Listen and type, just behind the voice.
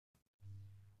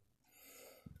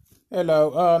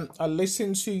Hello. I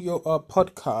listened to your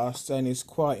podcast and it's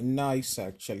quite nice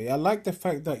actually. I like the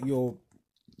fact that you're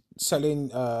telling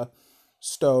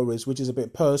stories which is a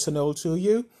bit personal to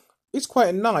you. It's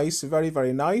quite nice, very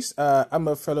very nice. I'm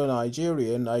a fellow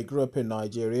Nigerian. I grew up in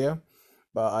Nigeria,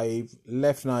 but I've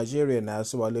left Nigeria now,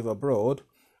 so I live abroad.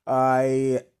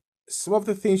 I Some of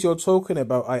the things you're talking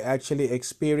about, I actually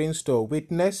experienced or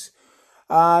witnessed,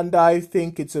 and I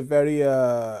think it's a very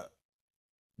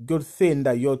good thing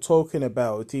that you're talking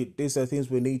about. These are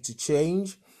things we need to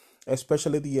change,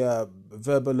 especially the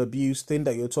verbal abuse thing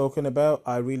that you're talking about.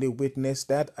 I really witnessed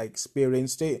that. I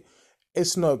experienced it.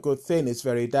 It's not a good thing. It's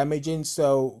very damaging.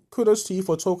 So kudos to you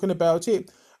for talking about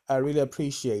it. I really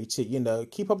appreciate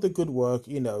it. Keep up the good work.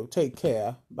 Take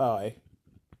care. Bye.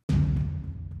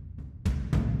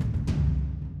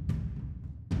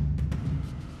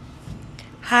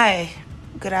 Hi,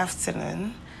 good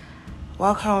afternoon.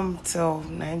 Welcome to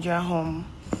Nigeria Home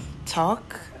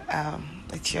Talk.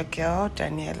 It's your girl,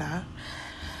 Daniela.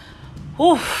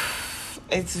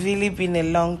 It's really been a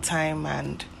long time,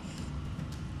 and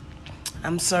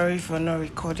I'm sorry for not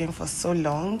recording for so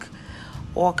long.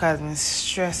 Work has been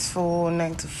stressful,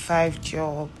 9 to 5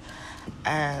 job,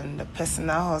 and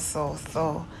personal hustle.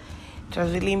 So it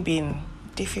has really been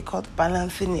difficult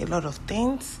balancing a lot of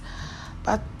things.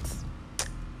 But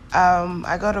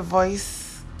I got a voice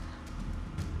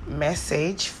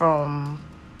message from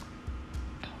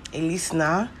a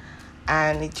listener,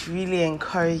 and it really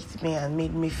encouraged me and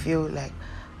made me feel like,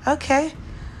 okay,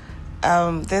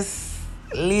 this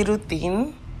little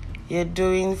thing you're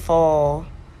doing for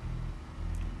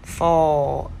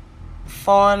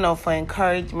fun or for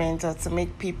encouragement or to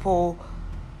make people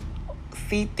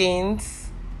see things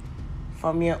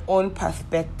from your own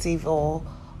perspective or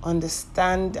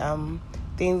understand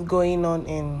things going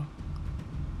on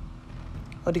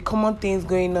or the common things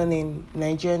going on in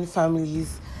Nigerian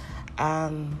families,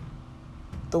 and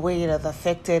the way it has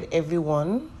affected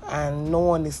everyone and no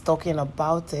one is talking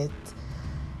about it.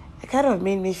 It kind of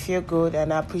made me feel good,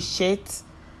 and I appreciate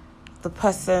the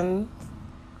person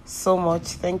so much.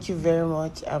 Thank you very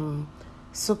much. I'm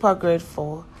super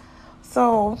grateful.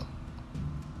 So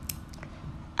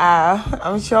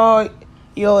I'm sure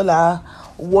you all are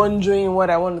wondering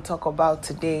what I want to talk about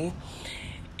today.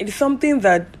 It's something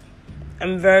that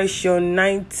I'm very sure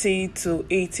 90 to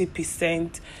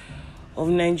 80% of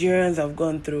Nigerians have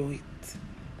gone through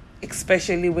it,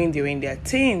 especially when they're in their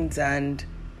teens, and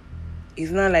it's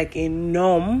not like a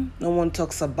norm. No one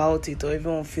talks about it, or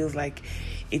everyone feels like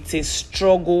it's a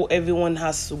struggle everyone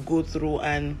has to go through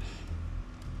and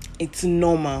it's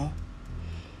normal.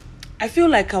 I feel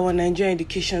like our Nigerian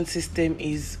education system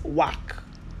is whack.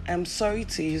 I'm sorry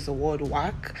to use the word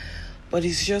whack, but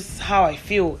it's just how I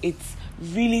feel. It's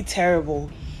really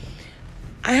terrible.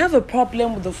 I have a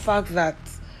problem with the fact that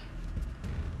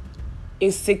a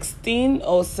 16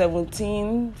 or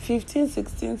 17, 15,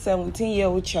 16,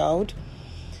 17-year-old child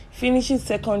finishing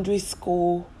secondary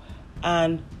school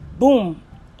and boom,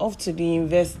 off to the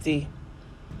university.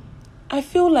 I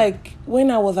feel like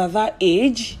when I was at that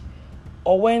age,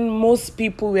 or when most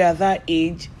people were at that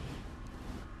age,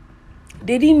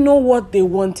 they didn't know what they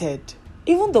wanted,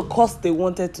 even the course they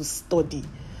wanted to study.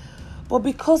 But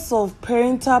because of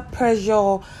parental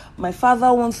pressure, my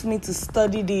father wants me to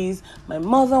study this, my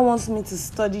mother wants me to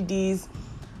study this,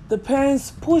 the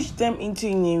parents push them into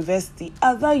university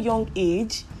at that young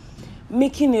age,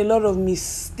 making a lot of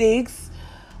mistakes,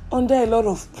 under a lot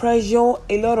of pressure,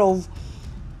 a lot of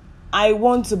I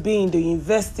want to be in the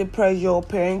university pressure,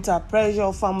 parental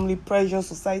pressure, family pressure,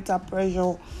 societal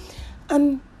pressure.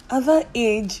 And at that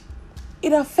age,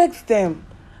 it affects them.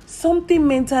 Something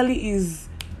mentally is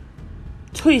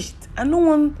twitched and no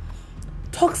one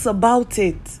talks about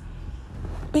it.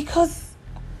 Because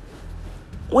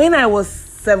when I was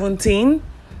 17,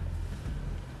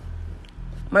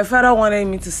 my father wanted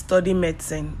me to study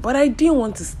medicine, but I didn't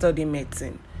want to study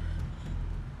medicine.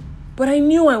 But I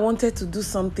knew I wanted to do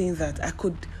something that I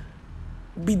could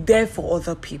be there for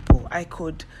other people. I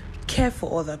could care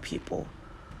for other people.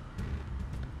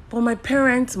 But my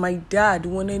parents, my dad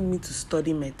wanted me to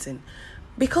study medicine.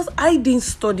 Because I didn't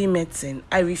study medicine,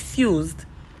 I refused.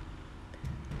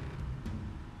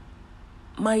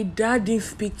 My dad didn't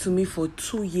speak to me for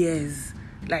 2 years.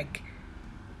 Like,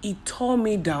 he tore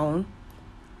me down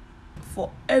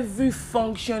for every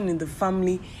function in the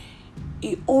family.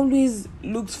 He always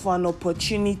looked for an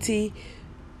opportunity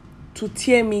to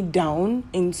tear me down,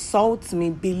 insult me,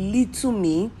 belittle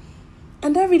me.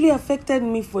 And that really affected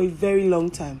me for a very long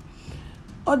time.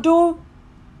 Although,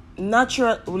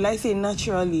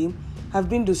 naturally, I've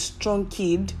been the strong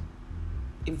kid,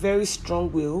 a very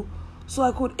strong will. So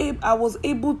I was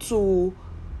able to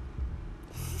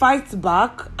fight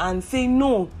back and say,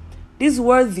 no, these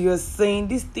words you're saying,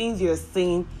 these things you're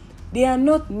saying, they are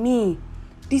not me.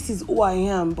 This is who I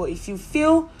am. But if you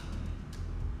feel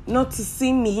not to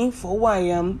see me for who I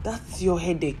am, that's your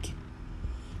headache.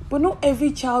 But not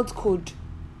every child could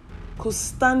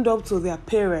stand up to their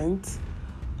parents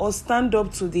or stand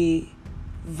up to the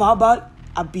verbal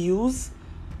abuse,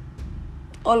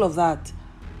 all of that.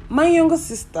 My younger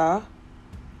sister,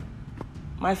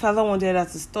 my father wanted her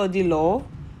to study law,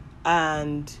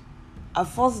 and her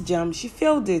first JAMB, she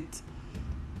failed it.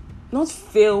 Not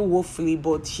fail woefully,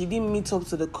 but she didn't meet up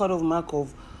to the cut-off mark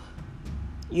of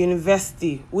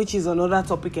university, which is another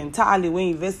topic entirely. When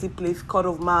university plays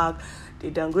cut-off mark,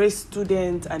 they downgrade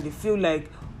students, and they feel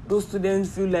like, those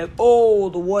students feel like,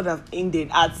 oh, the world has ended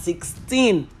at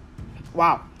 16.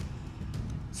 Wow.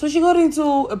 So she got into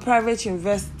a private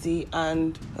university,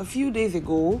 and a few days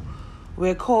ago, we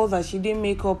were called that she didn't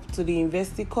make up to the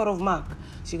university cut-off mark.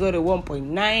 She got a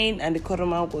 1.9, and the cut-off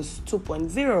mark was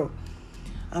 2.0.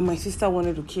 And my sister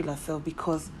wanted to kill herself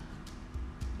because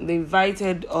they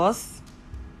invited us,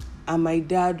 and my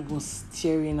dad was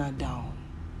staring her down.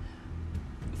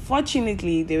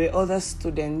 Fortunately, there were other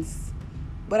students,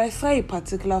 but I saw a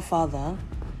particular father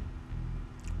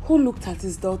who looked at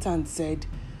his daughter and said,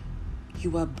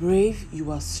 "You are brave,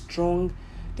 you are strong.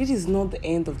 This is not the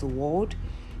end of the world.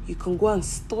 You can go and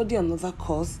study another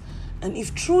course, and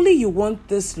if truly you want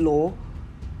this law,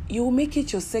 you will make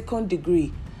it your second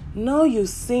degree. Now you've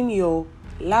seen your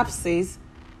lapses,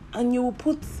 and you will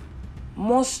put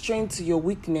more strength to your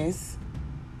weakness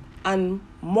and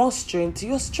more strength to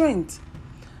your strength."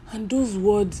 And those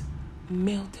words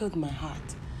melted my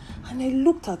heart. And I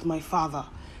looked at my father,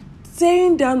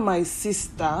 tearing down my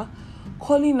sister,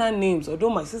 calling her names, although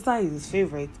my sister is his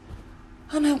favorite.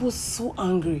 And I was so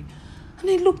angry. And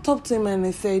I looked up to him and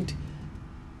I said,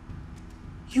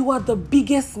 "You are the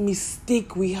biggest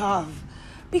mistake we have.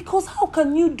 Because how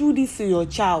can you do this to your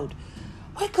child?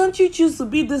 Why can't you choose to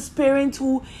be this parent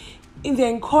who is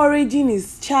encouraging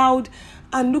his child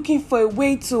and looking for a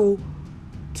way to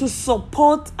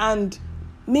support and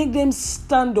make them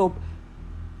stand up?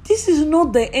 This is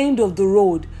not the end of the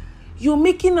road. You're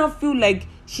making her feel like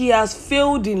she has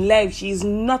failed in life. She is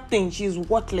nothing. She is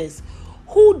worthless.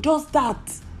 Who does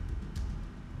that?"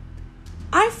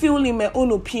 I feel, in my own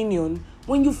opinion,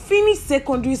 when you finish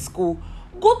secondary school,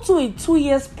 go to a 2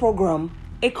 years program,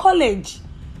 a college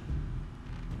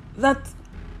that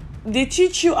they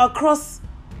teach you across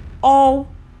all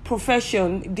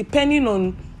profession, depending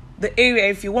on the area.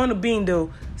 If you want to be in the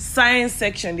science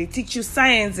section, they teach you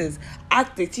sciences.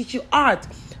 Art, they teach you art.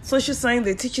 Social science,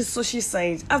 they teach you social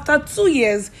science. After 2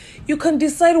 years, you can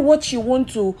decide what you want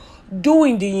to do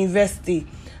in the university.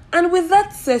 And with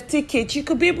that certificate, you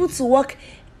could be able to work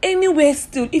anywhere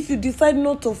still if you decide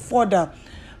not to further.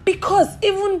 Because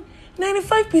even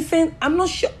 95%, I'm not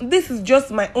sure, this is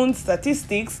just my own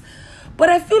statistics, but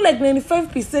I feel like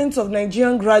 95% of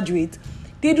Nigerian graduates,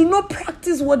 they do not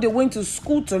practice what they went to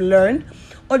school to learn,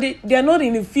 or they are not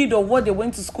in the field of what they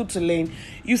went to school to learn.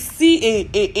 You see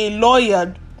a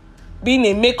lawyer being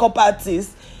a makeup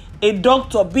artist, a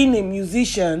doctor being a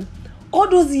musician. All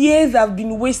those years have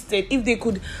been wasted if they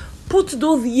could put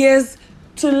those years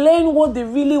to learn what they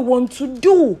really want to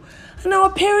do. And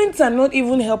our parents are not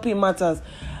even helping matters.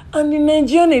 And the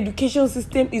Nigerian education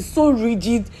system is so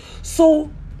rigid, so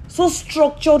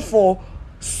structured for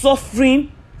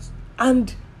suffering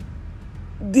and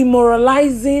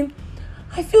demoralizing.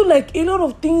 I feel like a lot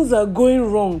of things are going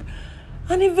wrong.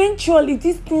 And eventually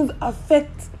these things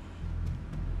affect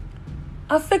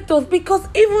us, because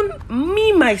even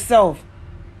me, myself,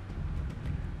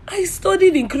 I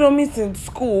studied economics in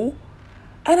school,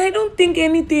 and I don't think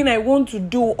anything I want to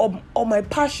do or my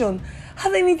passion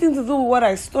has anything to do with what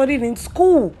I studied in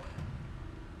school.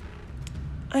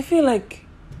 I feel like,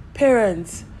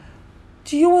 parents,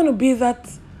 do you want to be that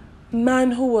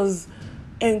man who was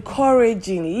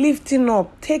encouraging, lifting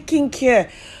up, taking care,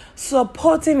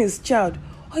 supporting his child?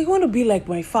 Or you want to be like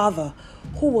my father,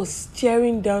 who was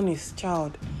staring down his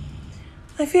child?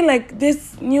 I feel like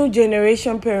this new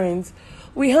generation parents,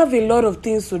 we have a lot of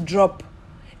things to drop.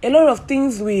 A lot of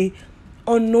things we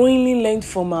unknowingly learned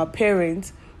from our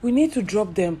parents, we need to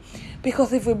drop them.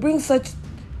 Because if we bring such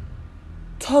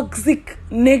toxic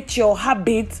nature or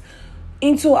habits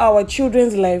into our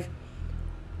children's life,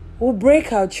 we'll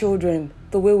break our children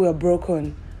the way we're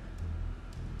broken.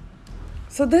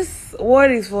 So this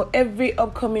word is for every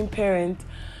upcoming parent.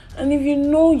 And if you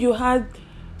know you had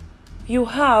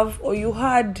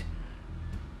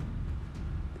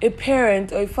a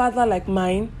parent or a father like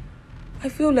mine, I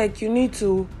feel like you need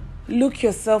to Look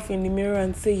yourself in the mirror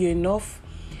and say you're enough,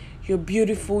 you're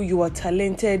beautiful, you are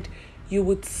talented, you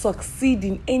would succeed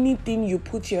in anything you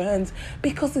put your hands,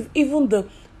 because it's even the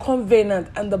covenant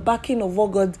and the backing of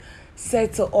what God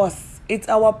said to us. It's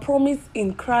our promise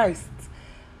in Christ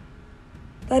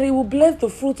that He will bless the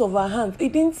fruit of our hands. He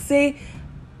didn't say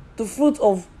the fruit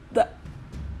of the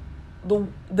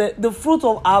fruit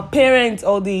of our parents,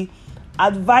 or the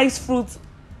advice fruit,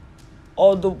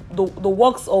 or the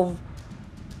works of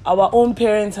our own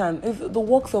parents' hand. It's the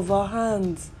works of our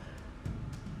hands.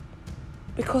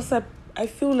 Because I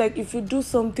feel like if you do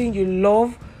something you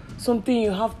love, something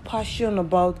you have passion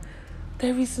about,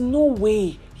 there is no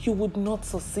way you would not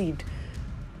succeed.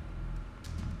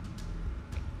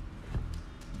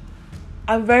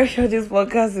 I'm very sure this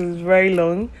podcast is very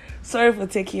long. Sorry for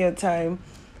taking your time.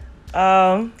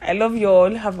 I love you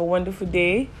all. Have a wonderful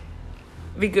day.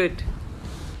 Be good.